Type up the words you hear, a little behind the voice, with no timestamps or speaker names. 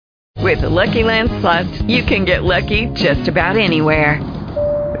With the Lucky Land Slots, you can get lucky just about anywhere.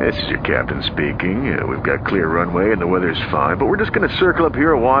 This is your captain speaking. We've got clear runway and the weather's fine, but we're just going to circle up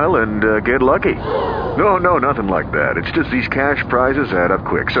here a while and get lucky. No, nothing like that. It's just these cash prizes add up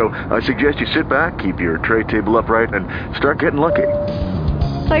quick. So I suggest you sit back, keep your tray table upright, and start getting lucky.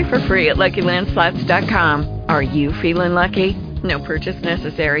 Play for free at LuckyLandSlots.com. Are you feeling lucky? No purchase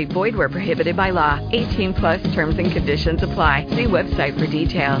necessary. Void where prohibited by law. 18 plus terms and conditions apply. See website for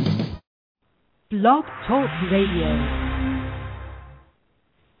details. Blog Talk Radio.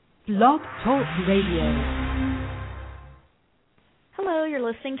 Blog Talk Radio. Hello, you're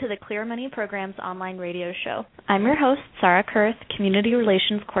listening to the Clear Money Program's online radio show. I'm your host, Sarae, Community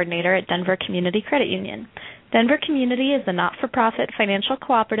Relations Coordinator at Denver Community Credit Union. Denver Community is a not-for-profit financial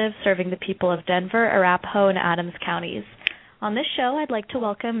cooperative serving the people of Denver, Arapahoe, and Adams counties. On this show, I'd like to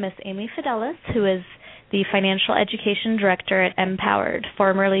welcome Miss Amy Fidelis, who is the Financial Education Director at Mpowered,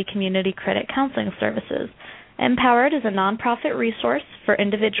 formerly Community Credit Counseling Services. Mpowered is a nonprofit resource for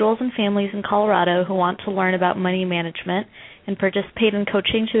individuals and families in Colorado who want to learn about money management and participate in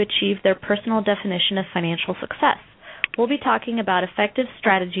coaching to achieve their personal definition of financial success. We'll be talking about effective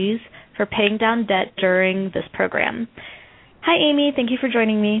strategies for paying down debt during this program. Hi, Amy. Thank you for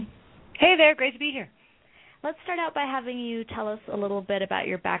joining me. Hey there. Great to be here. Let's start out by having you tell us a little bit about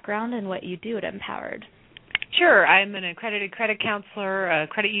your background and what you do at Mpowered. Sure. I'm an accredited credit counselor, a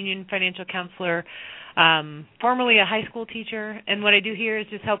credit union financial counselor, formerly a high school teacher, and what I do here is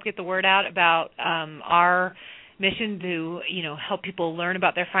just help get the word out about our mission to, help people learn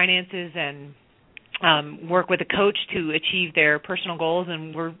about their finances and work with a coach to achieve their personal goals,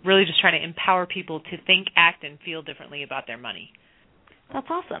 and we're really just trying to empower people to think, act, and feel differently about their money. That's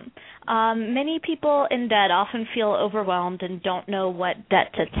awesome. Many people in debt often feel overwhelmed and don't know what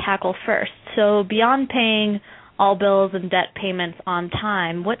debt to tackle first. So beyond paying all bills and debt payments on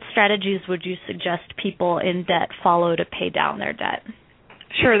time, what strategies would you suggest people in debt follow to pay down their debt?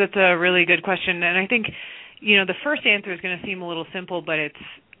 Sure, that's a really good question. And I think, the first answer is going to seem a little simple, but it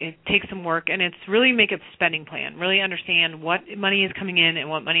takes some work, and it's really make a spending plan, really understand what money is coming in and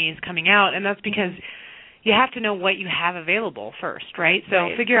what money is coming out, and that's because you have to know what you have available first, right? So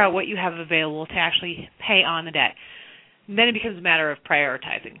figure out what you have available to actually pay on the debt. Then it becomes a matter of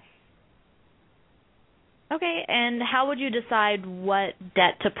prioritizing. Okay, and how would you decide what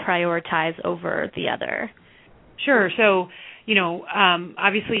debt to prioritize over the other? Sure. So,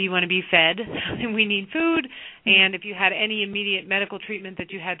 obviously you want to be fed, and we need food, and if you had any immediate medical treatment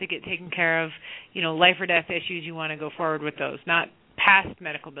that you had to get taken care of, life or death issues, you want to go forward with those, not past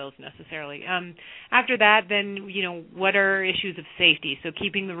medical bills necessarily. After that, then, what are issues of safety? So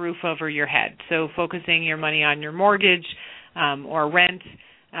keeping the roof over your head. So focusing your money on your mortgage or rent.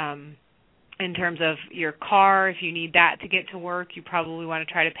 In terms of your car, if you need that to get to work, you probably want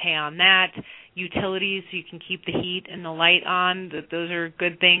to try to pay on that. Utilities, so you can keep the heat and the light on. Those are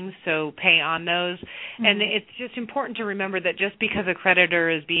good things, so pay on those. Mm-hmm. And it's just important to remember that just because a creditor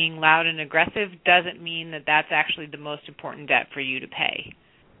is being loud and aggressive doesn't mean that that's actually the most important debt for you to pay.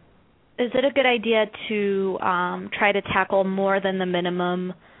 Is it a good idea to try to tackle more than the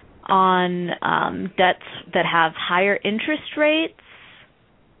minimum on debts that have higher interest rates?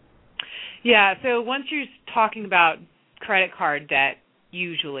 Yeah, so once you're talking about credit card debt,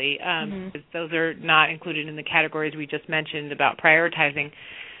 usually, those are not included in the categories we just mentioned about prioritizing,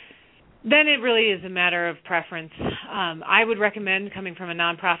 then it really is a matter of preference. I would recommend, coming from a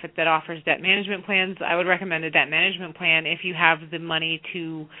nonprofit that offers debt management plans, I would recommend a debt management plan. If you have the money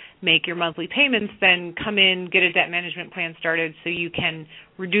to make your monthly payments, then come in, get a debt management plan started so you can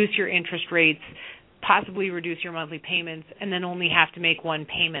reduce your interest rates, possibly reduce your monthly payments, and then only have to make one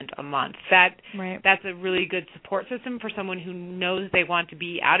payment a month. That's a really good support system for someone who knows they want to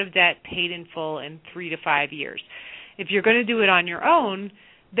be out of debt, paid in full in 3 to 5 years. If you're going to do it on your own,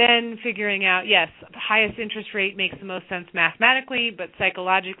 then figuring out, yes, the highest interest rate makes the most sense mathematically, but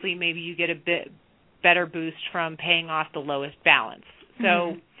psychologically maybe you get a bit better boost from paying off the lowest balance.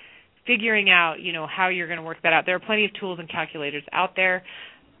 So figuring out, how you're going to work that out. There are plenty of tools and calculators out there.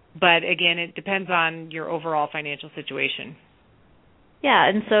 But, again, it depends on your overall financial situation. Yeah,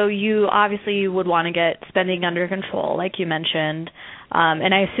 and so you obviously would want to get spending under control, like you mentioned.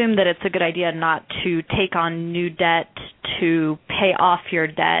 And I assume that it's a good idea not to take on new debt to pay off your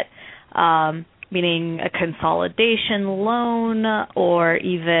debt, meaning a consolidation loan or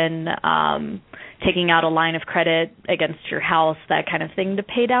even taking out a line of credit against your house, that kind of thing, to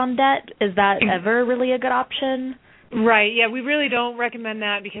pay down debt. Is that ever really a good option? Right. Yeah, we really don't recommend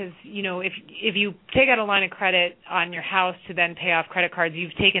that because, if you take out a line of credit on your house to then pay off credit cards,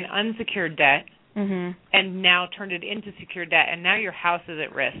 you've taken unsecured debt, and now turned it into secured debt, and now your house is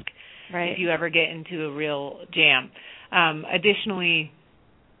at risk if you ever get into a real jam. Additionally,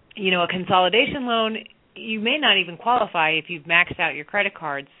 a consolidation loan, you may not even qualify if you've maxed out your credit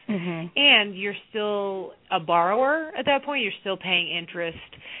cards, and you're still a borrower at that point. You're still paying interest,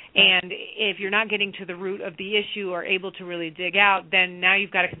 and if you're not getting to the root of the issue or able to really dig out, then now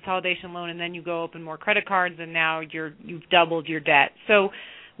you've got a consolidation loan, and then you go open more credit cards, and now you've doubled your debt. So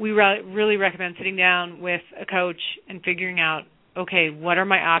we really recommend sitting down with a coach and figuring out, okay, what are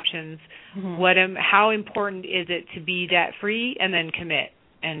my options? How important is it to be debt-free, and then commit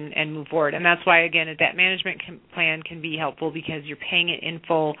and move forward? And that's why, again, a debt management plan can be helpful, because you're paying it in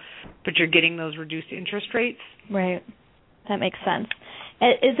full, but you're getting those reduced interest rates. Right. That makes sense.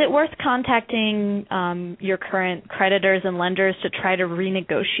 Is it worth contacting your current creditors and lenders to try to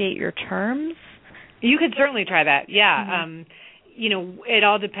renegotiate your terms? You could certainly try that, yeah. It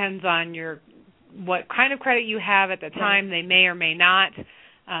all depends on what kind of credit you have at the time. They may or may not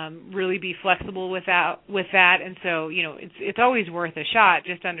really be flexible with that. And so, it's always worth a shot.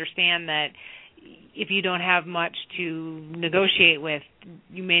 Just understand that if you don't have much to negotiate with,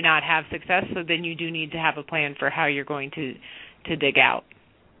 you may not have success. So then you do need to have a plan for how you're going to dig out.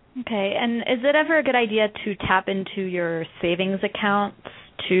 Okay. And is it ever a good idea to tap into your savings accounts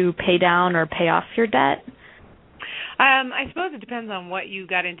to pay down or pay off your debt? I suppose it depends on what you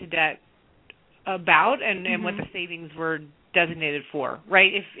got into debt about and what the savings were designated for,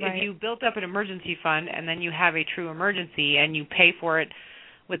 right? If you built up an emergency fund and then you have a true emergency and you pay for it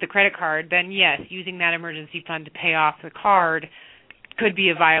with the credit card, then yes, using that emergency fund to pay off the card could be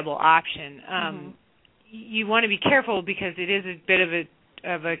a viable option. You want to be careful, because it is a bit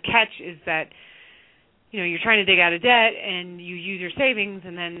of a catch, is that you're trying to dig out of debt and you use your savings,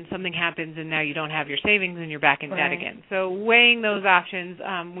 and then something happens and now you don't have your savings and you're back in debt again. So weighing those options,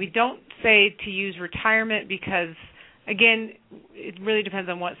 we don't say to use retirement, because, again, it really depends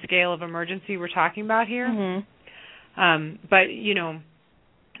on what scale of emergency we're talking about here. But,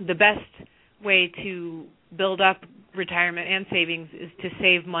 the best way to build up retirement and savings is to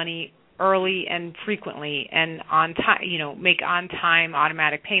save money early and frequently and on time, make on-time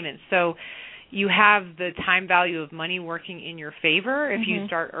automatic payments. So you have the time value of money working in your favor if you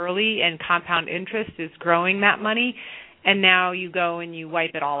start early, and compound interest is growing that money, and now you go and you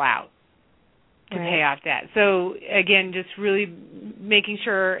wipe it all out to pay off debt. So, again, just really making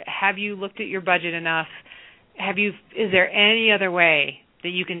sure, have you looked at your budget enough? Is there any other way that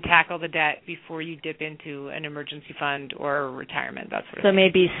you can tackle the debt before you dip into an emergency fund or retirement, that sort of thing? So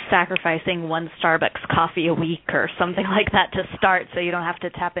maybe sacrificing one Starbucks coffee a week or something like that to start, so you don't have to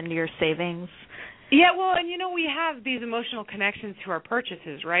tap into your savings. Yeah, well, and we have these emotional connections to our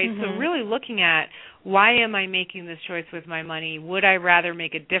purchases, right? So really looking at, why am I making this choice with my money? Would I rather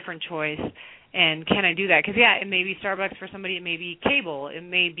make a different choice? And can I do that? Because, it may be Starbucks for somebody. It may be cable. It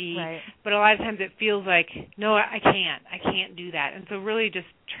may be, but a lot of times it feels like, no, I can't do that. And so really just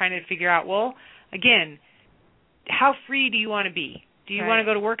trying to figure out, well, again, how free do you want to be? Do you want to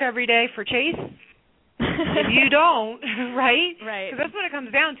go to work every day for Chase? If you don't, right? Because that's what it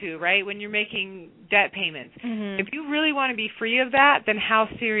comes down to, right, when you're making debt payments. If you really want to be free of that, then how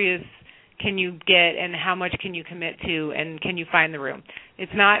serious can you get, and how much can you commit to, and can you find the room?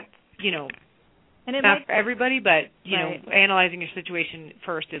 It's not, and it not for everybody, but, analyzing your situation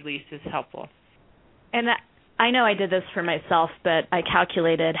first at least is helpful. And I know I did this for myself, but I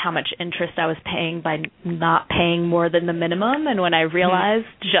calculated how much interest I was paying by not paying more than the minimum. And when I realized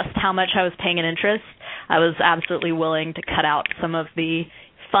just how much I was paying in interest, I was absolutely willing to cut out some of the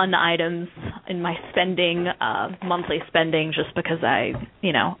fun items in my spending, monthly spending, just because I,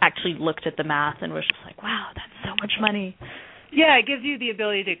 actually looked at the math and was just like, wow, that's so much money. Yeah, it gives you the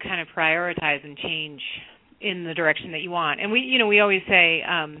ability to kind of prioritize and change in the direction that you want. And we always say,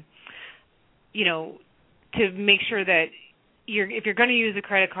 to make sure that if you're going to use a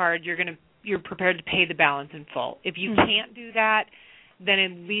credit card, you're prepared to pay the balance in full. If you can't do that, then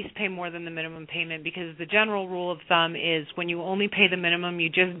at least pay more than the minimum payment, because the general rule of thumb is when you only pay the minimum, you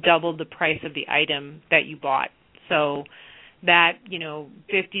just doubled the price of the item that you bought. So that,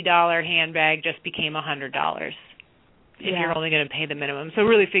 $50 handbag just became $100 if you're only going to pay the minimum. So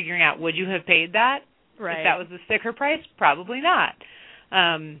really figuring out, would you have paid that? If that was the sticker price? Probably not.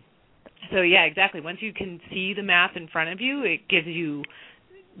 So, yeah, exactly. Once you can see the math in front of you, it gives you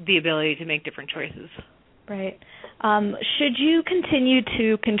the ability to make different choices. Right. Should you continue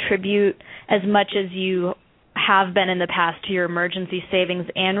to contribute as much as you have been in the past to your emergency savings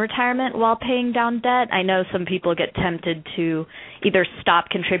and retirement while paying down debt? I know some people get tempted to either stop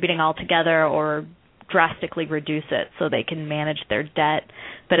contributing altogether or drastically reduce it so they can manage their debt.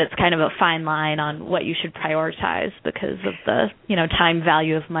 But it's kind of a fine line on what you should prioritize because of the, time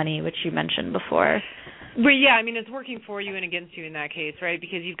value of money, which you mentioned before. But yeah, I mean, it's working for you and against you in that case, right?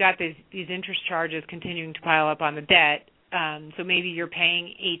 Because you've got these interest charges continuing to pile up on the debt. So maybe you're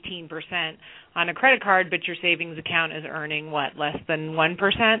paying 18% on a credit card, but your savings account is earning, less than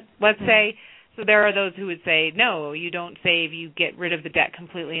 1%, let's say. So there are those who would say, no, you don't save, you get rid of the debt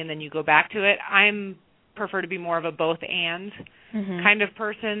completely, and then you go back to it. I prefer to be more of a both and kind of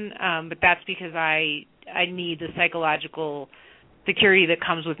person, but that's because I need the psychological security that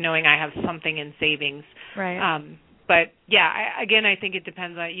comes with knowing I have something in savings. Right. But, yeah, I think it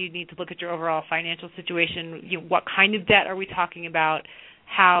depends on, you need to look at your overall financial situation. What kind of debt are we talking about?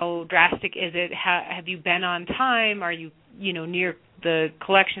 How drastic is it? Have you been on time? Are you, near the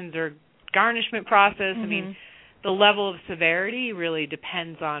collections or garnishment process? I mean, the level of severity really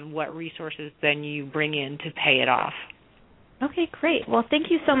depends on what resources then you bring in to pay it off. Okay, great. Well, thank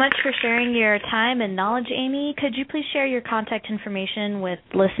you so much for sharing your time and knowledge, Amy. Could you please share your contact information with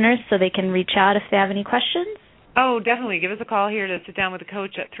listeners so they can reach out if they have any questions? Oh, definitely. Give us a call here to sit down with a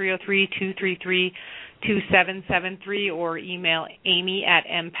coach at 303-233-2773 or email Amy at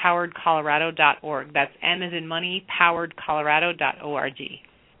mpoweredcolorado.org. That's M as in money, poweredcolorado.org.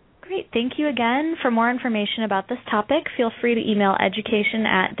 Great. Thank you again. For more information about this topic, feel free to email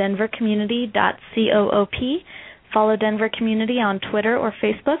education@denvercommunity.coop. Follow Denver Community on Twitter or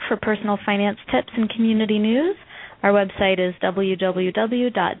Facebook for personal finance tips and community news. Our website is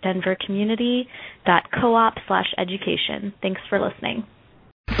www.denvercommunity.coop/education. Thanks for listening.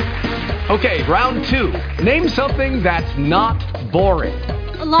 Okay, round two. Name something that's not boring.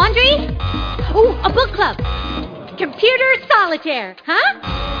 A laundry? Ooh, a book club. Computer solitaire, huh?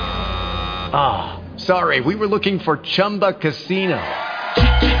 Ah, sorry, we were looking for Chumba Casino.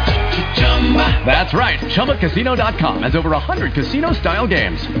 That's right. ChumbaCasino.com has over 100 casino-style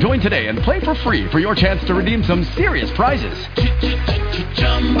games. Join today and play for free for your chance to redeem some serious prizes.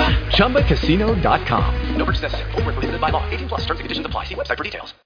 ChumbaCasino.com. No purchase necessary. Void where prohibited by law. 18+ terms and conditions apply. See website for details.